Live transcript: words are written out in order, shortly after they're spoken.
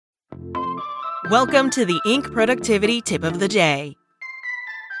Welcome to the Inc. Productivity Tip of the Day.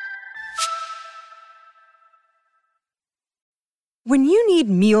 When you need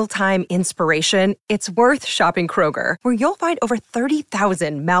mealtime inspiration, it's worth shopping Kroger, where you'll find over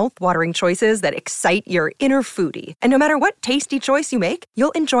 30,000 mouth-watering choices that excite your inner foodie. And no matter what tasty choice you make,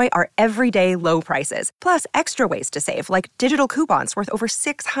 you'll enjoy our everyday low prices, plus extra ways to save, like digital coupons worth over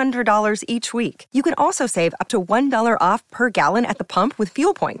 $600 each week. You can also save up to $1 off per gallon at the pump with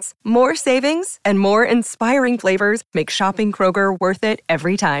fuel points. More savings and more inspiring flavors make shopping Kroger worth it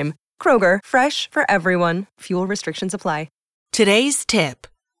every time. Kroger, fresh for everyone. Fuel restrictions apply. Today's tip: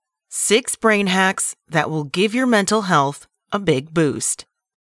 6 brain hacks that will give your mental health a big boost.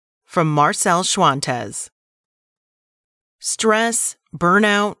 From Marcel Schwantes. Stress,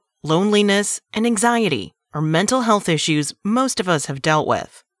 burnout, loneliness, and anxiety are mental health issues most of us have dealt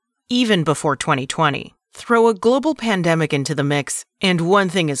with, even before 2020. Throw a global pandemic into the mix, and one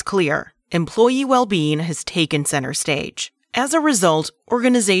thing is clear: employee well-being has taken center stage. As a result,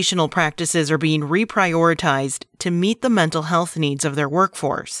 organizational practices are being reprioritized to meet the mental health needs of their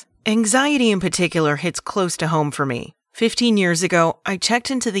workforce. Anxiety in particular hits close to home for me. 15 years ago, I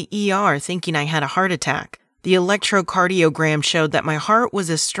checked into the ER thinking I had a heart attack. The electrocardiogram showed that my heart was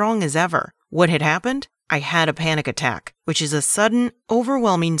as strong as ever. What had happened? I had a panic attack, which is a sudden,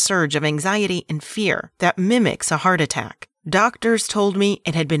 overwhelming surge of anxiety and fear that mimics a heart attack. Doctors told me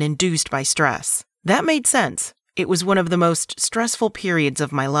it had been induced by stress. That made sense. It was one of the most stressful periods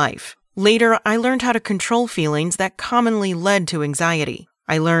of my life. Later, I learned how to control feelings that commonly led to anxiety.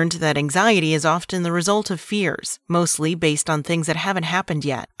 I learned that anxiety is often the result of fears, mostly based on things that haven't happened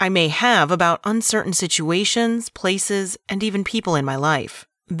yet. I may have about uncertain situations, places, and even people in my life.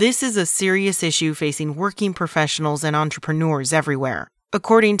 This is a serious issue facing working professionals and entrepreneurs everywhere.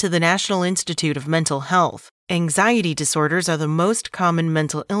 According to the National Institute of Mental Health, anxiety disorders are the most common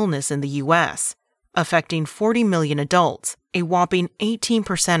mental illness in the U.S., affecting 40 million adults, a whopping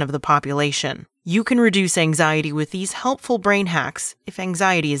 18% of the population. You can reduce anxiety with these helpful brain hacks if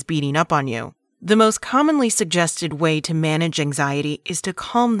anxiety is beating up on you. The most commonly suggested way to manage anxiety is to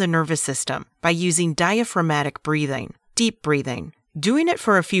calm the nervous system by using diaphragmatic breathing, deep breathing. Doing it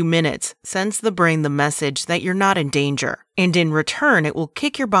for a few minutes sends the brain the message that you're not in danger, and in return it will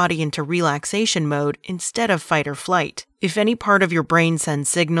kick your body into relaxation mode instead of fight or flight. If any part of your brain sends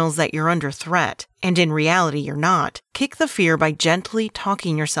signals that you're under threat, and in reality you're not, kick the fear by gently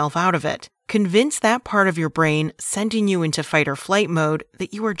talking yourself out of it. Convince that part of your brain sending you into fight or flight mode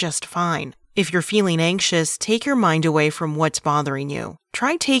that you are just fine. If you're feeling anxious, take your mind away from what's bothering you.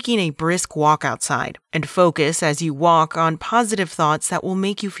 Try taking a brisk walk outside and focus as you walk on positive thoughts that will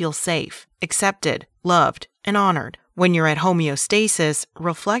make you feel safe, accepted, loved, and honored. When you're at homeostasis,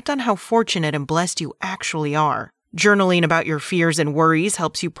 reflect on how fortunate and blessed you actually are. Journaling about your fears and worries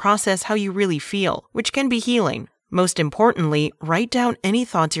helps you process how you really feel, which can be healing. Most importantly, write down any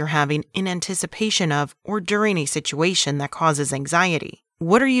thoughts you're having in anticipation of or during a situation that causes anxiety.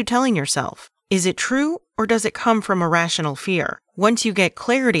 What are you telling yourself? Is it true, or does it come from irrational fear? Once you get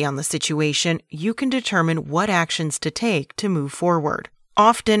clarity on the situation, you can determine what actions to take to move forward.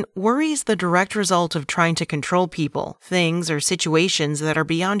 Often, worry is the direct result of trying to control people, things, or situations that are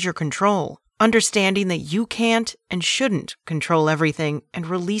beyond your control. Understanding that you can't and shouldn't control everything and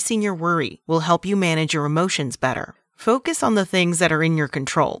releasing your worry will help you manage your emotions better. Focus on the things that are in your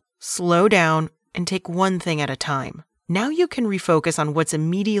control. Slow down and take one thing at a time. Now you can refocus on what's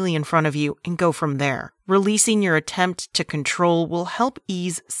immediately in front of you and go from there. Releasing your attempt to control will help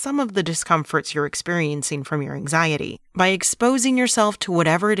ease some of the discomforts you're experiencing from your anxiety. By exposing yourself to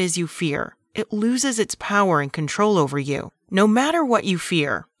whatever it is you fear, it loses its power and control over you. No matter what you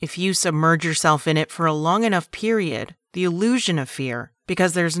fear, if you submerge yourself in it for a long enough period, the illusion of fear,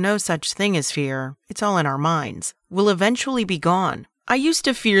 because there's no such thing as fear, it's all in our minds, will eventually be gone. I used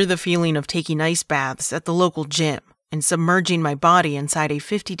to fear the feeling of taking ice baths at the local gym and submerging my body inside a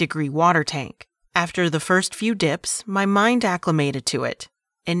 50-degree water tank. After the first few dips, my mind acclimated to it,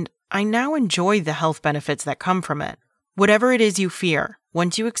 and I now enjoy the health benefits that come from it. Whatever it is you fear,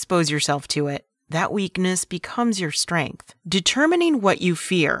 once you expose yourself to it, that weakness becomes your strength. Determining what you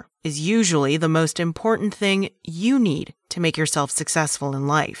fear is usually the most important thing you need to make yourself successful in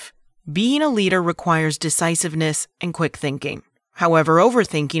life. Being a leader requires decisiveness and quick thinking. However,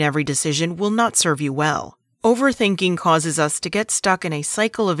 overthinking every decision will not serve you well. Overthinking causes us to get stuck in a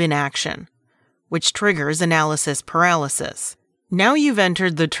cycle of inaction, which triggers analysis paralysis. Now you've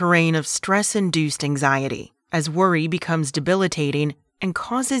entered the terrain of stress-induced anxiety, as worry becomes debilitating and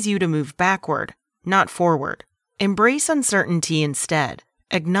causes you to move backward, not forward. Embrace uncertainty instead.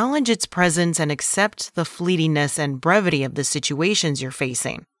 Acknowledge its presence and accept the fleetingness and brevity of the situations you're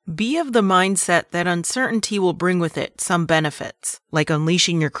facing. Be of the mindset that uncertainty will bring with it some benefits, like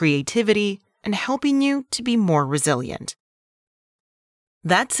unleashing your creativity and helping you to be more resilient.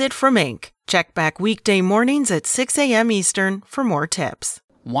 That's it from Inc. Check back weekday mornings at 6 a.m. Eastern for more tips.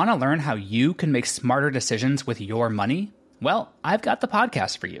 Want to learn how you can make smarter decisions with your money? Well, I've got the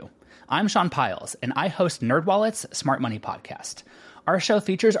podcast for you. I'm Sean Piles, and I host NerdWallet's Smart Money Podcast. Our show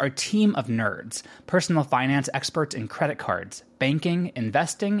features our team of nerds, personal finance experts in credit cards, banking,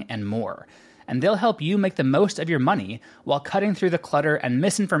 investing, and more. And they'll help you make the most of your money while cutting through the clutter and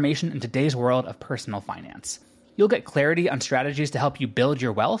misinformation in today's world of personal finance. You'll get clarity on strategies to help you build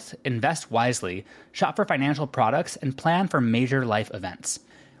your wealth, invest wisely, shop for financial products, and plan for major life events.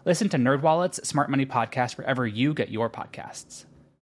 Listen to NerdWallet's Smart Money Podcast wherever you get your podcasts.